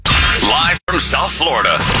Live from South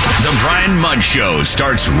Florida, the Brian Mudd Show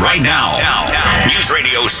starts right now. News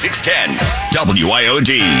Radio 610,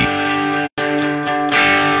 WIOD.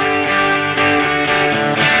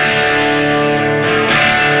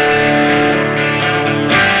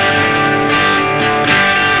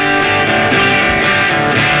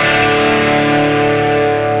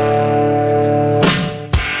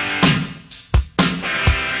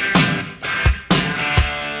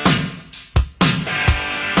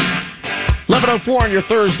 11:04 on your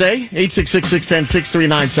Thursday,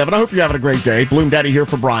 866-610-6397. I hope you're having a great day. Bloomdaddy here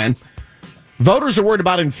for Brian. Voters are worried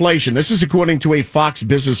about inflation. This is according to a Fox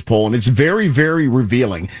Business poll, and it's very, very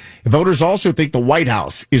revealing. Voters also think the White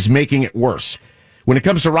House is making it worse. When it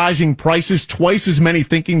comes to rising prices, twice as many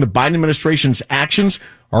thinking the Biden administration's actions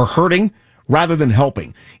are hurting rather than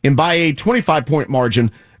helping. And by a 25-point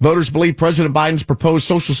margin, voters believe President Biden's proposed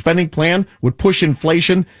social spending plan would push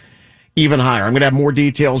inflation even higher. I'm going to have more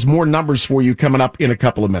details, more numbers for you coming up in a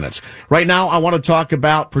couple of minutes. Right now, I want to talk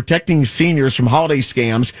about protecting seniors from holiday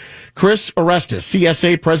scams. Chris Orestis,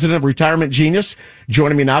 CSA President of Retirement Genius,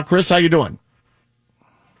 joining me now. Chris, how you doing?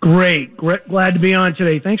 Great. Glad to be on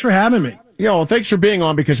today. Thanks for having me. Thanks for being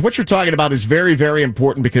on, because what you're talking about is very, very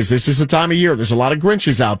important, because this is the time of year. There's a lot of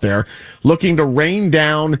Grinches out there looking to rain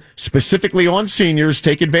down specifically on seniors,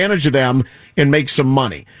 take advantage of them, and make some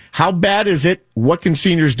money. How bad is it? What can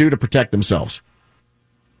seniors do to protect themselves?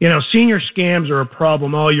 Senior scams are a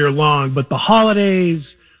problem all year long, but the holidays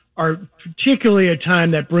are particularly a time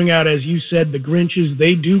that bring out, as you said, the Grinches.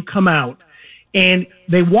 They do come out. And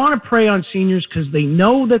they want to prey on seniors because they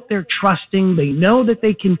know that they're trusting. They know that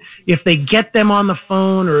they can, if they get them on the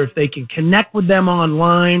phone or if they can connect with them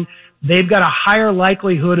online, they've got a higher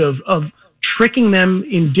likelihood of tricking them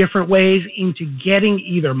in different ways into getting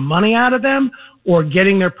either money out of them or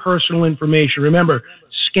getting their personal information. Remember,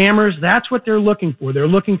 scammers, that's what they're looking for. They're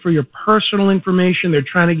looking for your personal information. They're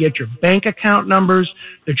trying to get your bank account numbers.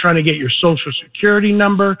 They're trying to get your social security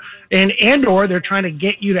number or they're trying to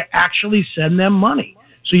get you to actually send them money.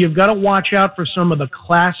 So you've got to watch out for some of the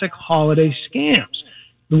classic holiday scams,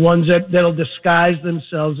 the ones that'll disguise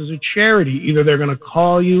themselves as a charity. Either they're going to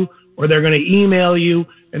call you or they're going to email you,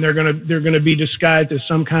 and they're going to be disguised as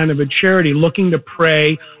some kind of a charity looking to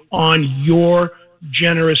prey on your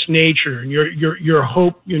generous nature and your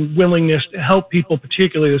hope and willingness to help people,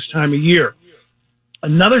 particularly this time of year.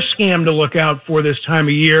 Another scam to look out for this time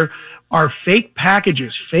of year are fake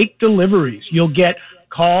packages, fake deliveries. You'll get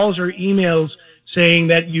calls or emails saying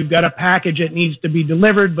that you've got a package that needs to be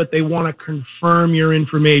delivered, but they want to confirm your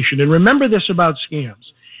information. And remember this about scams.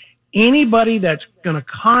 Anybody that's going to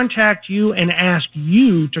contact you and ask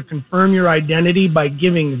you to confirm your identity by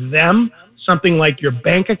giving them something like your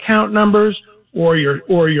bank account numbers or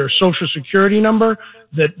your social security number,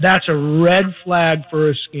 that's a red flag for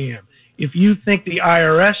a scam. If you think the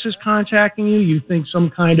IRS is contacting you, you think some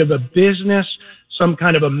kind of a business, some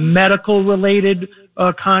kind of a medical related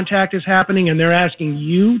contact is happening, and they're asking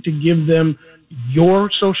you to give them your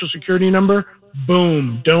social security number,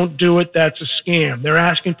 boom, don't do it. That's a scam. They're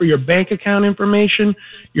asking for your bank account information,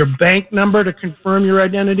 your bank number to confirm your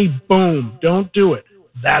identity, boom, don't do it.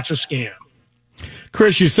 That's a scam.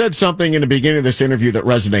 Chris, you said something in the beginning of this interview that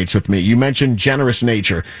resonates with me. You mentioned generous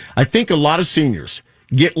nature. I think a lot of seniors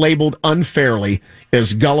get labeled unfairly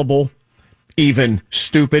as gullible, even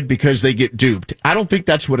stupid, because they get duped. I don't think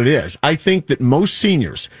that's what it is. I think that most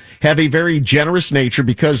seniors have a very generous nature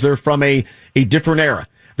because they're from a different era.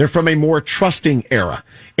 They're from a more trusting era.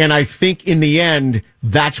 And I think in the end,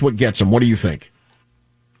 that's what gets them. What do you think?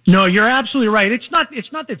 No, you're absolutely right. It's not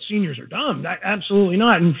that seniors are dumb. Absolutely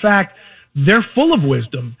not. In fact, they're full of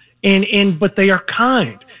wisdom, but they are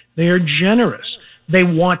kind. They are generous. They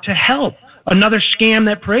want to help. Another scam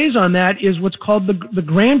that preys on that is what's called the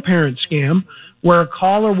grandparent scam, where a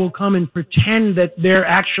caller will come and pretend that they're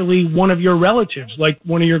actually one of your relatives, like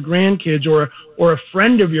one of your grandkids or a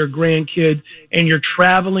friend of your grandkid, and you're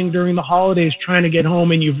traveling during the holidays trying to get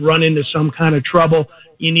home and you've run into some kind of trouble.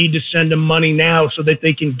 You need to send them money now so that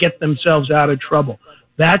they can get themselves out of trouble.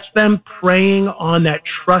 That's them preying on that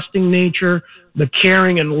trusting nature, the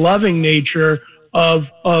caring and loving nature of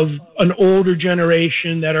an older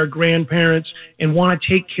generation that are grandparents and want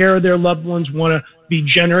to take care of their loved ones, want to be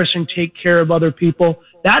generous and take care of other people.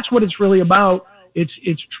 That's what it's really about.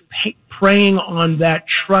 It's preying on that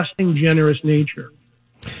trusting, generous nature.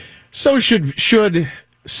 So should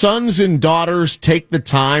sons and daughters take the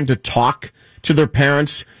time to talk to their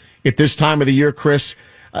parents at this time of the year, Chris?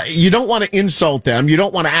 You don't want to insult them. You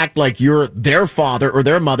don't want to act like you're their father or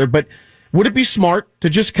their mother, but would it be smart to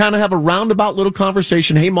just kind of have a roundabout little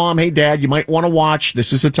conversation? Hey, Mom, hey, Dad, you might want to watch.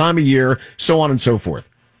 This is the time of year, so on and so forth.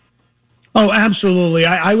 Oh, absolutely.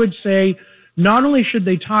 I would say not only should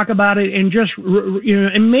they talk about it and just,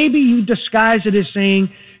 and maybe you disguise it as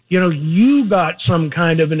saying, you got some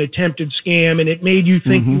kind of an attempted scam and it made you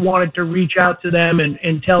think you wanted to reach out to them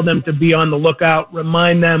and tell them to be on the lookout,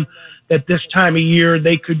 remind them that this time of year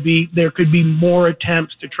there could be more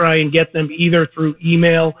attempts to try and get them either through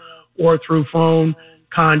email or through phone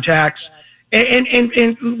contacts.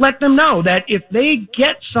 And let them know that if they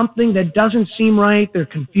get something that doesn't seem right, they're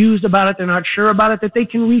confused about it, they're not sure about it, that they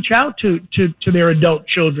can reach out to their adult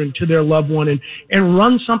children, to their loved one, and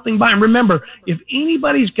run something by them. Remember, if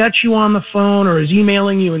anybody's got you on the phone or is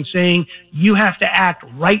emailing you and saying you have to act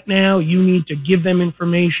right now, you need to give them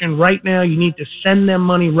information right now, you need to send them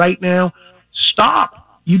money right now,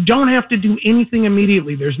 stop. You don't have to do anything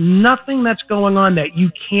immediately. There's nothing that's going on that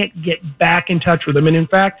you can't get back in touch with them. And in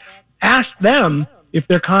fact, ask them, if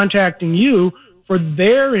they're contacting you, for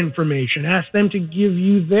their information. Ask them to give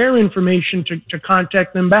you their information to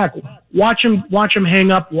contact them back. Watch them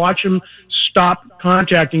hang up. Watch them stop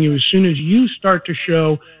contacting you as soon as you start to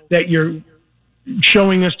show that you're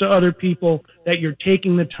showing this to other people, that you're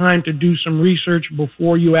taking the time to do some research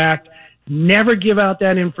before you act. Never give out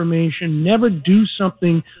that information. Never do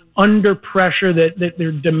something under pressure that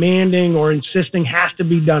they're demanding or insisting has to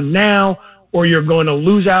be done now, or you're going to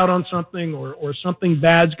lose out on something, or something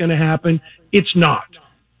bad's going to happen. It's not.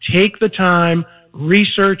 Take the time,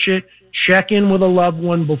 research it, check in with a loved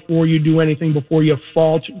one before you do anything, before you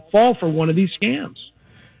fall for one of these scams.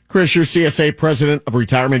 Chris, you're CSA president of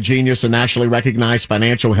Retirement Genius, a nationally recognized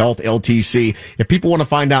financial health LTC. If people want to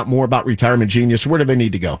find out more about Retirement Genius, where do they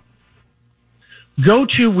need to go?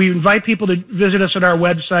 We invite people to visit us at our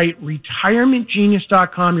website,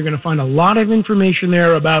 retirementgenius.com. You're going to find a lot of information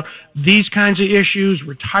there about these kinds of issues,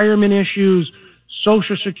 retirement issues,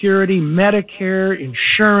 Social Security, Medicare,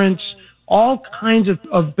 insurance, all kinds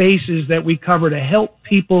of bases that we cover to help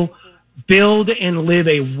people build and live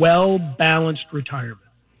a well-balanced retirement.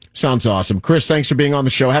 Sounds awesome. Chris, thanks for being on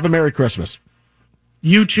the show. Have a Merry Christmas.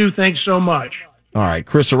 You too. Thanks so much. All right,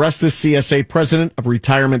 Chris Orestis, CSA president of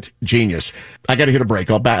Retirement Genius. I got to hit a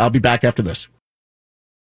break. I'll be back after this.